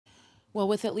Well,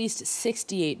 with at least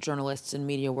 68 journalists and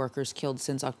media workers killed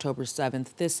since October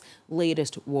 7th, this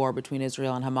latest war between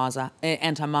Israel and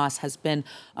Hamas has been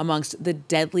amongst the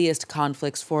deadliest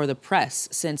conflicts for the press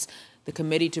since the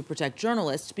Committee to Protect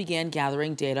Journalists began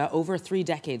gathering data over 3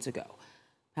 decades ago.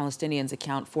 Palestinians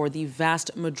account for the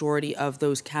vast majority of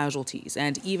those casualties.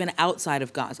 And even outside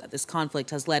of Gaza, this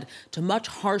conflict has led to much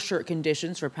harsher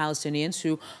conditions for Palestinians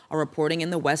who are reporting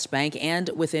in the West Bank and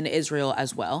within Israel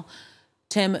as well.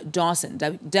 Tim Dawson,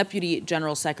 Deputy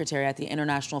General Secretary at the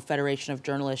International Federation of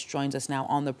Journalists, joins us now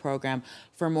on the program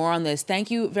for more on this. Thank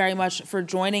you very much for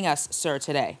joining us, sir,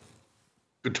 today.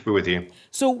 Good to be with you.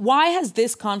 So why has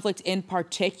this conflict in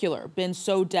particular been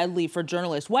so deadly for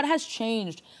journalists? What has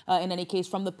changed, in any case,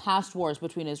 from the past wars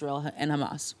between Israel and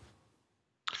Hamas?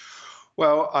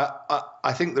 Well,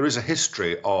 I think there is a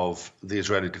history of the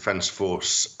Israeli Defense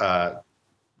Force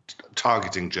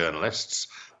targeting journalists.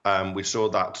 We saw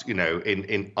that,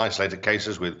 in isolated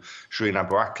cases with Shireen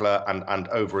Abu Akleh and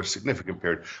over a significant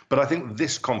period. But I think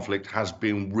this conflict has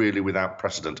been really without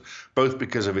precedent, both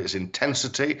because of its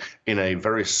intensity in a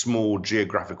very small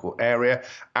geographical area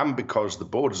and because the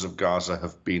borders of Gaza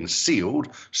have been sealed.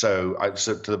 So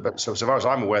far as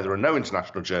I'm aware, there are no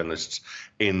international journalists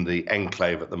in the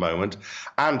enclave at the moment.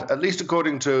 And at least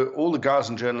according to all the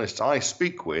Gazan journalists I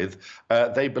speak with,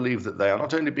 they believe that they are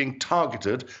not only being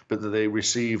targeted, but that they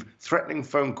receive threatening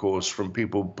phone calls from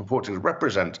people purporting to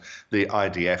represent the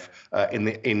IDF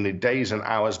in the days and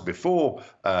hours before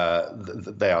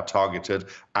they are targeted,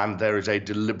 and there is a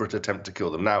deliberate attempt to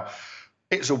kill them. Now,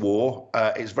 it's a war.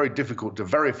 It's very difficult to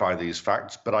verify these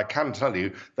facts, but I can tell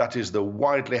you that is the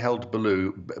widely held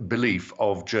belief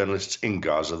of journalists in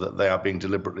Gaza, that they are being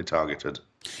deliberately targeted.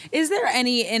 Is there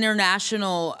any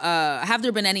international, have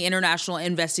there been any international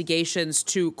investigations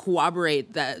to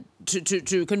corroborate that,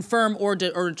 to confirm or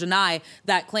deny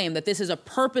that claim that this is a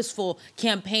purposeful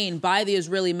campaign by the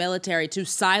Israeli military to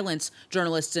silence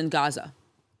journalists in Gaza?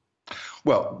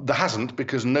 Well, there hasn't,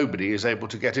 because nobody is able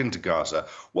to get into Gaza.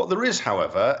 What there is,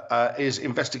 however, is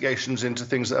investigations into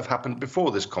things that have happened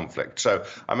before this conflict. So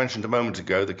I mentioned a moment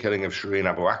ago the killing of Shireen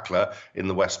Abu Akleh in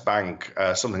the West Bank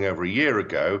something over a year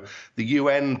ago. The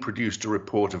UN produced a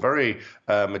report, a very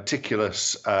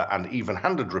meticulous and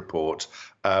even-handed report,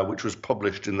 which was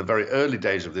published in the very early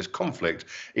days of this conflict,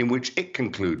 in which it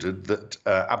concluded that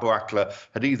Abu Akleh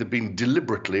had either been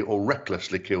deliberately or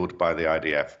recklessly killed by the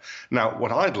IDF. Now,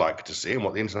 what I'd like to see, and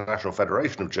what the International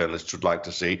Federation of Journalists would like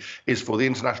to see, is for the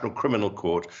International Criminal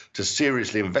Court to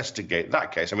seriously investigate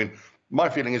that case. I mean, my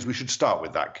feeling is we should start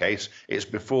with that case. It's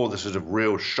before the sort of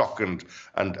real shock and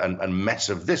mess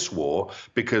of this war,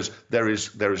 because there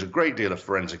is a great deal of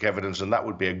forensic evidence, and that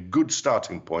would be a good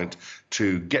starting point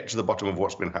to get to the bottom of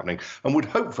what's been happening, and would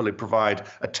hopefully provide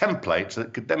a template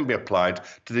that could then be applied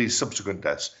to these subsequent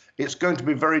deaths. It's going to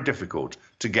be very difficult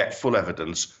to get full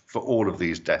evidence for all of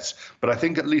these deaths, but I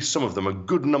think at least some of them, a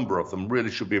good number of them, really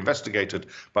should be investigated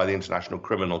by the International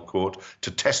Criminal Court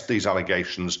to test these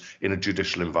allegations in a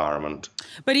judicial environment.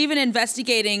 But even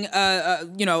investigating,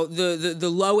 the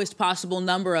lowest possible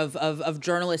number of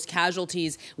journalist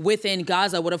casualties within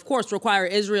Gaza would, of course, require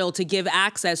Israel to give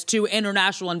access to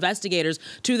international investigators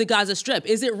to the Gaza Strip.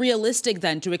 Is it realistic,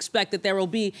 then, to expect that there will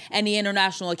be any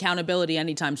international accountability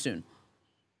anytime soon?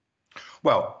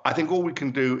 Well, I think all we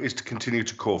can do is to continue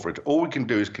to call for it. All we can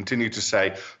do is continue to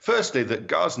say, firstly, that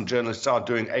Gazan journalists are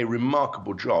doing a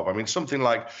remarkable job. I mean, something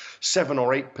like 7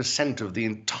 or 8% of the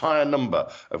entire number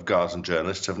of Gazan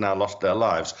journalists have now lost their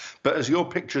lives. But as your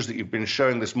pictures that you've been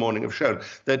showing this morning have shown,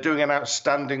 they're doing an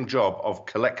outstanding job of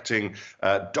collecting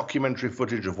documentary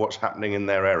footage of what's happening in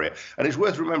their area. And it's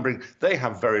worth remembering they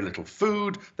have very little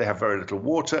food, they have very little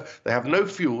water, they have no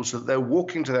fuel, so that they're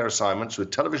walking to their assignments with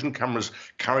television cameras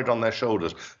carried on their shoulders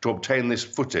to obtain this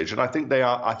footage. And I think they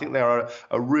are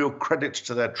a real credit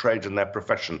to their trade and their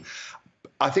profession.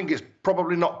 I think it's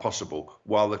probably not possible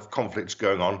while the conflict's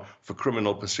going on for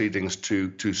criminal proceedings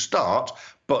to start.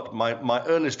 But my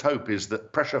earnest hope is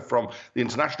that pressure from the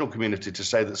international community to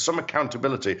say that some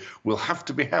accountability will have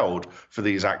to be held for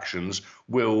these actions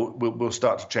will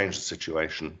start to change the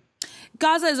situation.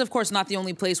 Gaza is, of course, not the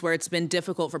only place where it's been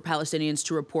difficult for Palestinians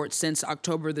to report since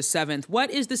October the 7th.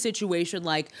 What is the situation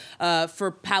like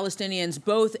for Palestinians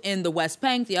both in the West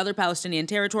Bank, the other Palestinian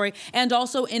territory, and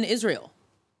also in Israel?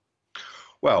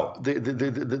 Well,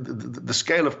 the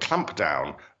scale of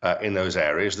clampdown in those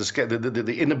areas.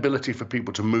 The inability for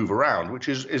people to move around, which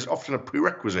is often a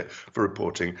prerequisite for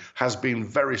reporting, has been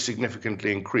very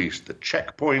significantly increased. The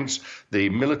checkpoints, the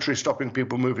military stopping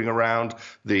people moving around,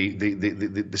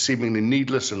 the seemingly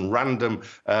needless and random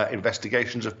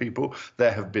investigations of people.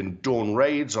 There have been dawn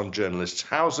raids on journalists'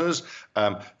 houses.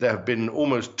 There have been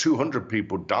almost 200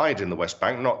 people died in the West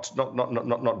Bank,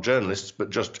 not journalists, but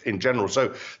just in general.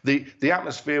 So the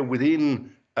atmosphere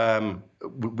within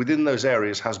those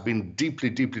areas has been deeply,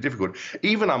 deeply difficult.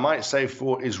 Even, I might say,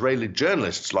 for Israeli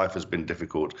journalists, life has been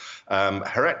difficult.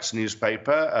 Haaretz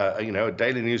newspaper, a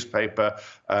daily newspaper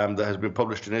that has been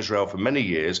published in Israel for many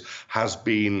years, has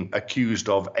been accused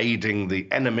of aiding the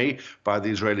enemy by the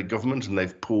Israeli government, and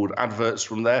they've pulled adverts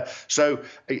from there. So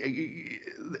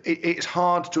it's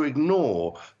hard to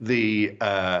ignore the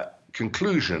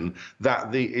conclusion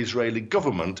that the Israeli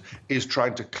government is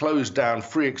trying to close down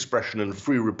free expression and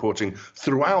free reporting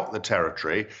throughout the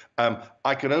territory.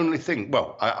 I can only think,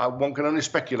 one can only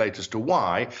speculate as to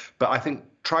why, but I think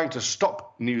trying to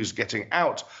stop news getting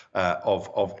out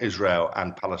of Israel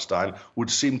and Palestine would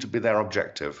seem to be their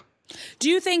objective. Do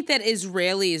you think that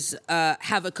Israelis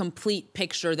have a complete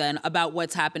picture then about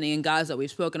what's happening in Gaza? We've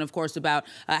spoken, of course, about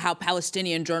how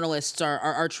Palestinian journalists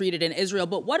are treated in Israel.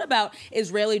 But what about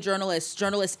Israeli journalists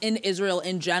in Israel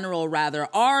in general, rather?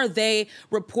 Are they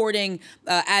reporting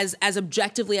as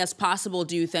objectively as possible,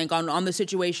 do you think, on the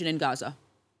situation in Gaza?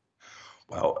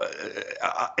 Well,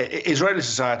 Israeli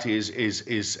society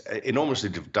is enormously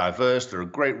diverse. There are a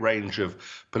great range of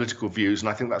political views, and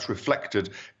I think that's reflected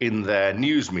in their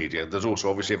news media. There's also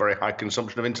obviously a very high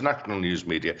consumption of international news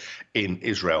media in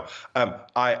Israel.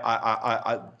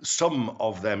 Some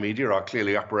of their media are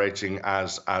clearly operating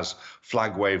as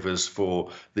flag wavers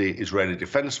for the Israeli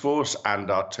Defense Force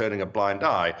and are turning a blind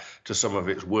eye to some of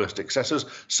its worst excesses.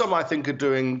 Some, I think, are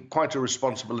doing quite a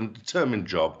responsible and determined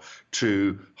job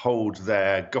to hold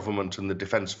their government and the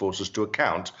defense forces to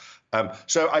account.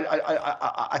 So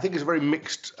I think it's a very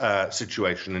mixed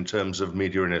situation in terms of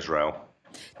media in Israel.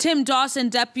 Tim Dawson,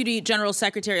 Deputy General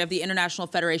Secretary of the International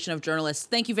Federation of Journalists,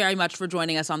 thank you very much for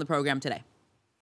joining us on the program today.